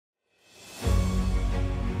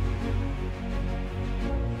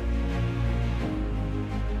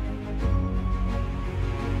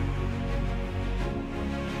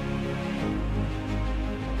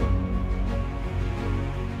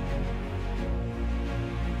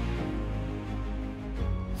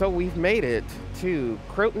So we've made it to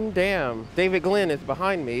Croton Dam. David Glenn is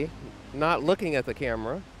behind me, not looking at the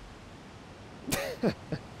camera.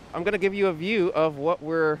 I'm gonna give you a view of what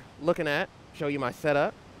we're looking at, show you my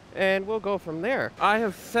setup, and we'll go from there. I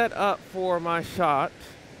have set up for my shot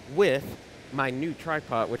with my new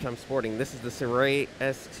tripod, which I'm sporting. This is the ZEISS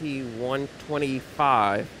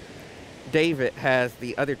ST125. David has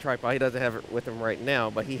the other tripod. He doesn't have it with him right now,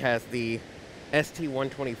 but he has the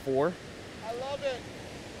ST124. I love it.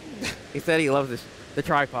 He said he loves the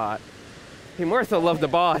tripod. He more so loves the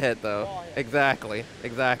ball head though. Ball head. Exactly,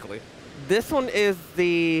 exactly. This one is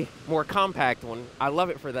the more compact one. I love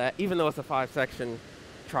it for that, even though it's a 5-section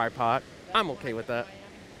tripod. I'm okay with that.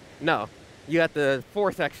 No, you got the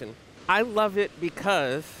 4-section. I love it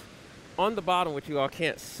because on the bottom, which you all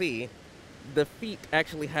can't see, the feet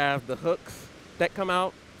actually have the hooks that come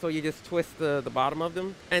out. So you just twist the bottom of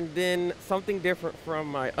them. And then something different from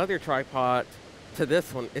my other tripod to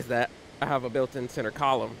this one is that I have a built-in center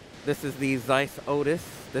column. This is the ZEISS Otus.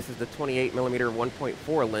 This is the 28mm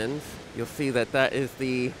 1.4 lens. You'll see that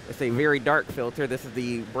it's a very dark filter. This is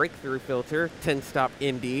the breakthrough filter, 10-stop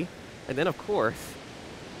ND. And then of course,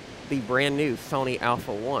 the brand new Sony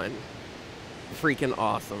Alpha 1. Freaking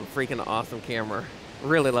awesome camera.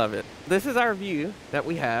 Really love it. This is our view that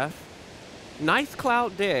we have. Nice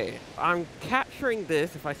cloud day. I'm capturing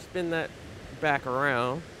this if I spin that back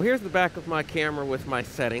around. Here's the back of my camera with my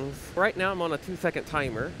settings. Right now I'm on a 2-second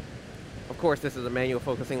timer. Of course, this is a manual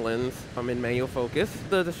focusing lens. I'm in manual focus.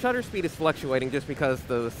 The shutter speed is fluctuating just because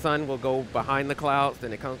the sun will go behind the clouds,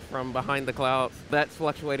 then it comes from behind the clouds. That's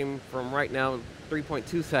fluctuating from right now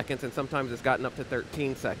 3.2 seconds, and sometimes it's gotten up to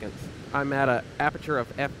 13 seconds. I'm at an aperture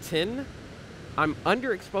of f10. I'm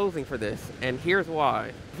underexposing for this, and here's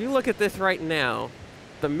why. If you look at this right now,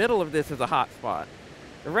 the middle of this is a hot spot.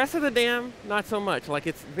 The rest of the dam, not so much. Like,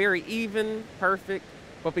 it's very even, perfect,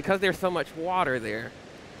 but because there's so much water there,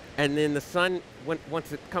 and then the sun,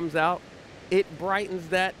 once it comes out, it brightens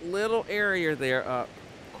that little area there up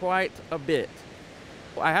quite a bit.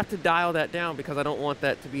 I have to dial that down because I don't want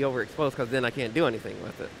that to be overexposed, because then I can't do anything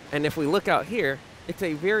with it. And if we look out here, it's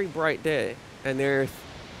a very bright day, and there's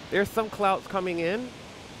some clouds coming in,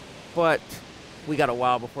 but we got a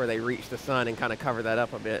while before they reach the sun and kind of cover that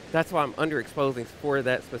up a bit. That's why I'm underexposing for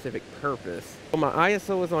that specific purpose. So my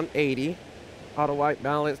ISO is on 80, auto white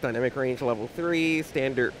balance, dynamic range level 3,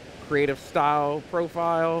 standard creative style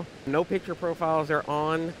profile. No picture profiles are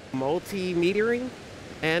on, multi-metering,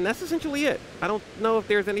 and that's essentially it. I don't know if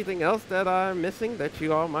there's anything else that I'm missing that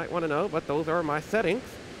you all might want to know, but those are my settings.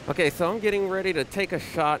 Okay, so I'm getting ready to take a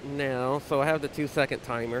shot now. So I have the 2-second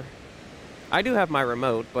timer. I do have my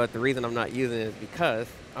remote, but the reason I'm not using it is because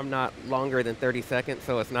I'm not longer than 30 seconds,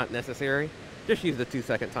 so it's not necessary. Just use the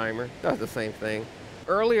 2-second timer. Does the same thing.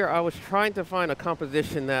 Earlier, I was trying to find a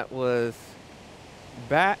composition that was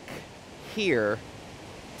back here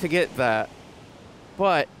to get that,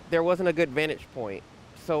 but there wasn't a good vantage point.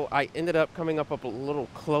 So I ended up coming up a little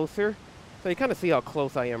closer. So you kind of see how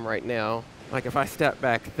close I am right now. Like if I step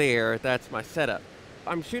back there, that's my setup.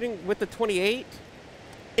 I'm shooting with the 28.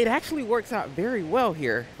 It actually works out very well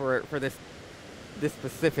here for this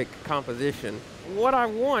specific composition. What I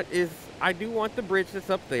want is, I do want the bridge that's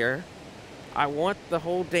up there. I want the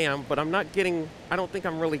whole dam, but I don't think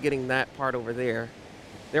I'm really getting that part over there.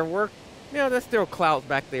 There's still clouds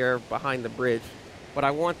back there behind the bridge, but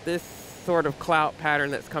I want this sort of cloud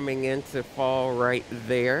pattern that's coming in to fall right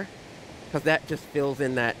there, because that just fills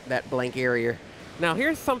in that blank area. Now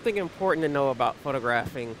here's something important to know about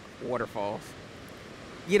photographing waterfalls.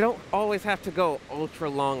 You don't always have to go ultra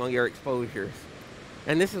long on your exposures.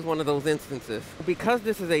 And this is one of those instances. Because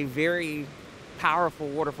this is a very powerful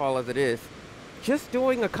waterfall as it is, just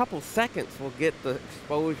doing a couple seconds will get the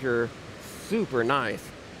exposure super nice.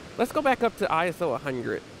 Let's go back up to ISO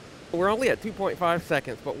 100. We're only at 2.5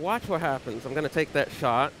 seconds, but watch what happens. I'm gonna take that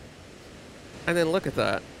shot, and then look at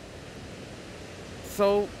that.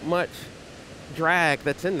 So much drag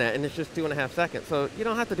that's in that, and it's just 2.5 seconds. So you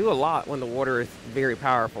don't have to do a lot when the water is very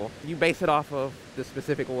powerful. You base it off of the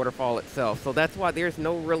specific waterfall itself. So that's why there's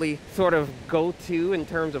no really sort of go-to in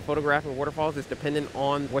terms of photographing waterfalls. It's dependent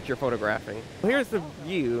on what you're photographing. Here's the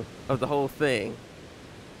view of the whole thing.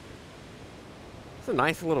 It's a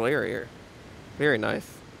nice little area. Very nice.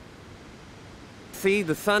 See,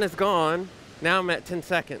 the sun is gone. Now I'm at 10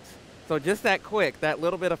 seconds. So just that quick, that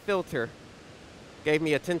little bit of filter gave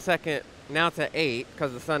me a 10-second. Now it's at 8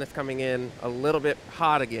 because the sun is coming in a little bit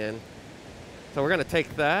hot again. So we're gonna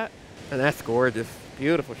take that, and that's gorgeous.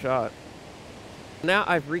 Beautiful shot. Now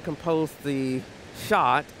I've recomposed the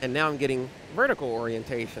shot, and now I'm getting vertical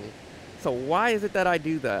orientation. So why is it that I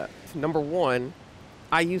do that? Number one,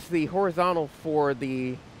 I use the horizontal for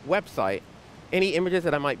the website. Any images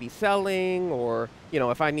that I might be selling, or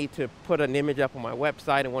if I need to put an image up on my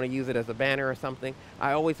website and want to use it as a banner or something,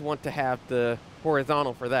 I always want to have the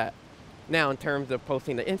horizontal for that. Now, in terms of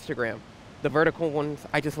posting to Instagram, the vertical ones,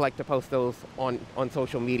 I just like to post those on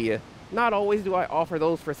social media. Not always do I offer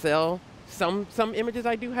those for sale. Some images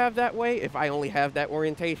I do have that way if I only have that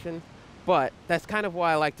orientation, but that's kind of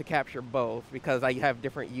why I like to capture both, because I have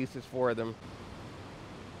different uses for them.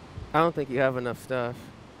 I don't think you have enough stuff.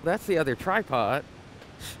 That's the other tripod.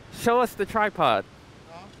 Show us the tripod.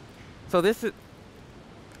 So this is,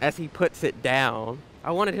 as he puts it down,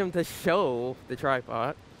 I wanted him to show the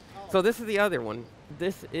tripod. So this is the other one.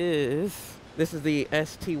 This is the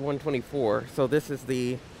ST-124. So this is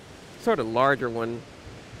the sort of larger one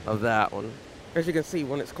of that one. As you can see,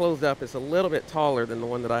 when it's closed up, it's a little bit taller than the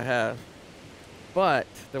one that I have. But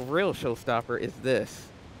the real showstopper is this,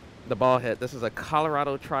 the ball head. This is a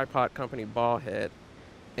Colorado Tripod Company ball head.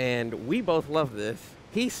 And we both love this.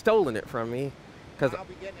 He's stolen it from me, because I'll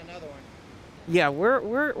be getting another one. Yeah,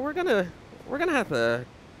 we're gonna have to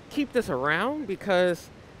keep this around, because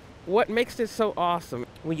what makes this so awesome,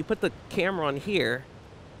 when you put the camera on here,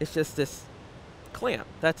 it's just this clamp.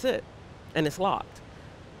 That's it, and it's locked.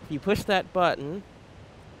 If you push that button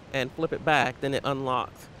and flip it back, then it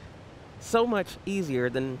unlocks. So much easier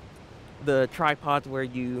than the tripods where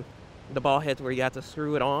the ball heads where you have to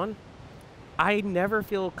screw it on. I never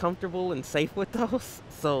feel comfortable and safe with those,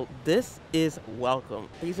 so this is welcome.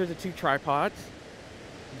 These are the two tripods.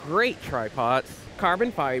 Great tripods.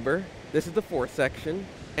 Carbon fiber. This is the 4th section,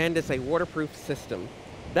 and it's a waterproof system.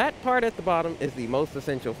 That part at the bottom is the most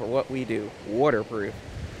essential for what we do, waterproof.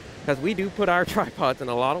 Because we do put our tripods in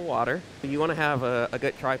a lot of water. You want to have a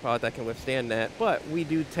good tripod that can withstand that, but we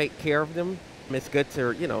do take care of them. It's good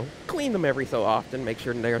to, clean them every so often, make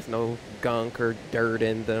sure there's no gunk or dirt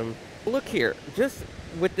in them. Look here, just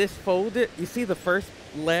with this folded, you see the first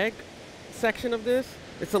leg section of this?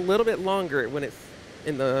 It's a little bit longer when it's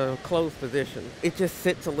in the closed position. It just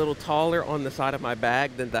sits a little taller on the side of my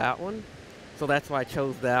bag than that one. So that's why I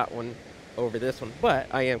chose that one over this one. But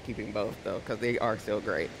I am keeping both though, because they are still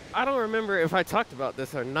great. I don't remember if I talked about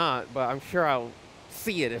this or not, but I'm sure I'll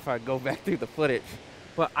see it if I go back through the footage.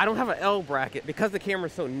 But I don't have an L bracket because the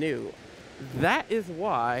camera's so new. That is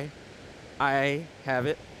why I have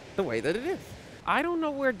it the way that it is. I don't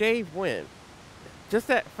know where Dave went. Just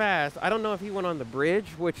that fast. I don't know if he went on the bridge,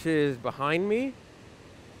 which is behind me,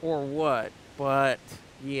 or what. But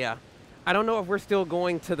yeah, I don't know if we're still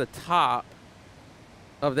going to the top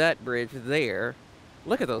of that bridge there.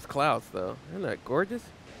 Look at those clouds though. Isn't that gorgeous?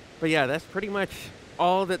 But yeah, that's pretty much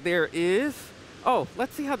all that there is. Oh,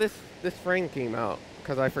 let's see how this frame came out,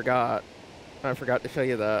 because I forgot to show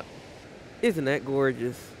you that. Isn't that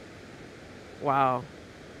gorgeous? Wow.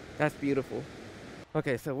 That's beautiful.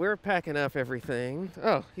 Okay, so we're packing up everything.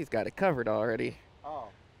 Oh, he's got it covered already. Oh,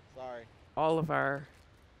 sorry. All of our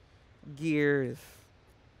gear is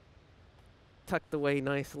tucked away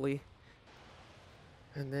nicely.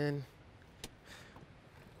 And then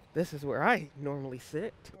this is where I normally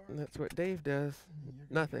sit. And that's what Dave does.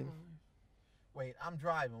 Nothing. Wait, I'm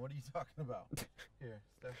driving. What are you talking about? Here,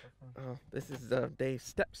 step up. Oh, this is Dave's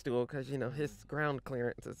step stool, because, his ground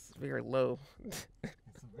clearance is very low. It's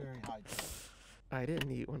a very high. I didn't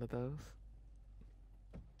need one of those.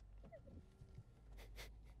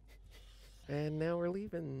 And now we're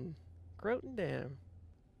leaving Croton Dam.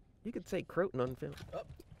 You could say Croton on film. Oh,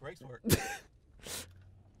 brakes work.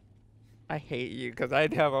 I hate you, because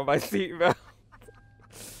I'd have on my seatbelt.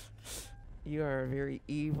 You are a very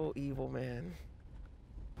evil, evil man.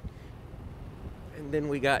 And then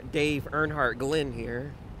we got Dave Earnhardt Glenn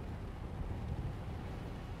here.